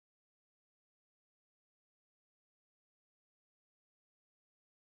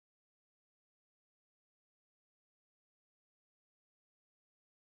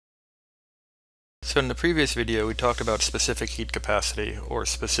So in the previous video we talked about specific heat capacity, or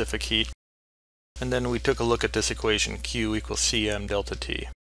specific heat, and then we took a look at this equation Q equals Cm delta T,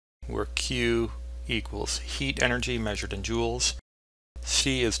 where Q equals heat energy measured in joules,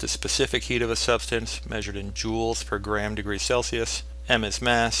 C is the specific heat of a substance measured in joules per gram degree Celsius, M is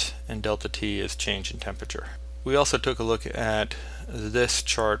mass, and delta T is change in temperature. We also took a look at this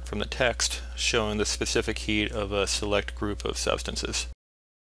chart from the text showing the specific heat of a select group of substances.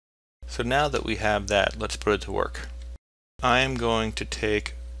 So now that we have that, let's put it to work. I am going to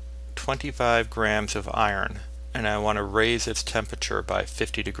take 25 grams of iron and I want to raise its temperature by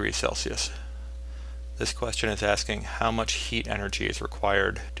 50 degrees Celsius. This question is asking how much heat energy is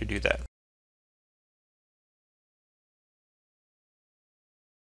required to do that.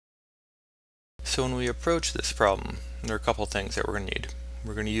 So when we approach this problem, there are a couple things that we're going to need.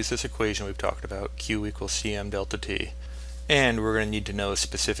 We're going to use this equation we've talked about, Q equals Cm delta T, and we're going to need to know a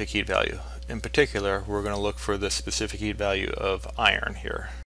specific heat value. In particular, we're going to look for the specific heat value of iron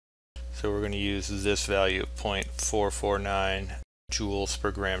here. So we're going to use this value of 0.449 joules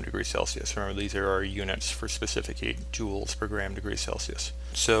per gram degree Celsius. Remember, these are our units for specific heat, joules per gram degree Celsius.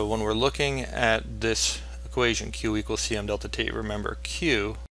 So when we're looking at this equation, Q equals Cm delta T, remember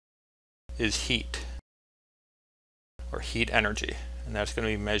Q is heat, or heat energy, and that's going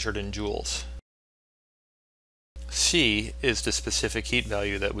to be measured in joules. C is the specific heat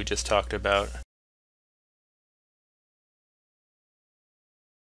value that we just talked about,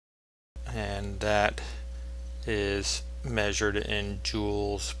 and that is measured in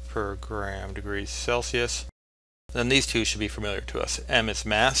joules per gram degrees Celsius. Then these two should be familiar to us. M is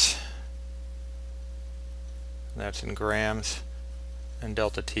mass, that's in grams, and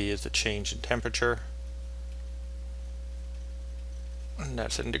delta T is the change in temperature, and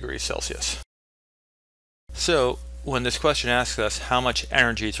that's in degrees Celsius. So when this question asks us how much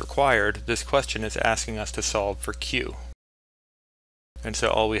energy is required, this question is asking us to solve for Q. And so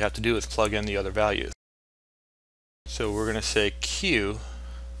all we have to do is plug in the other values. So we're going to say Q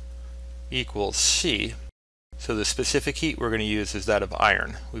equals C. So the specific heat we're going to use is that of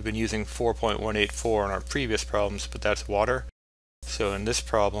iron. We've been using 4.184 in our previous problems, but that's water. So in this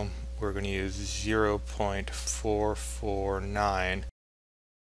problem, we're going to use 0.449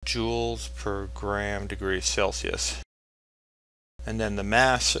 joules per gram degree Celsius. And then the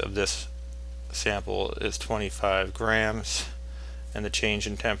mass of this sample is 25 grams, and the change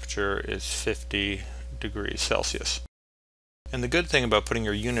in temperature is 50 degrees Celsius. And the good thing about putting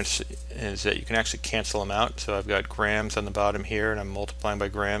your units is that you can actually cancel them out. So I've got grams on the bottom here, and I'm multiplying by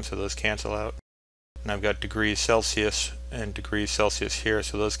grams, so those cancel out. And I've got degrees Celsius and degrees Celsius here,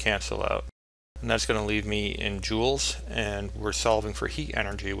 so those cancel out. And that's going to leave me in joules, and we're solving for heat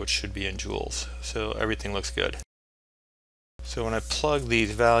energy, which should be in joules. So everything looks good. So when I plug these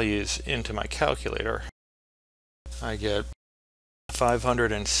values into my calculator, I get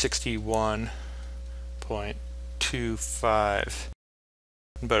 561.25.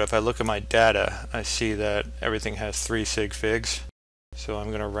 But if I look at my data, I see that everything has 3 sig figs. So I'm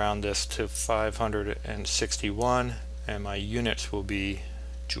going to round this to 561, and my units will be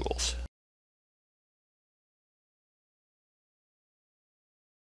joules.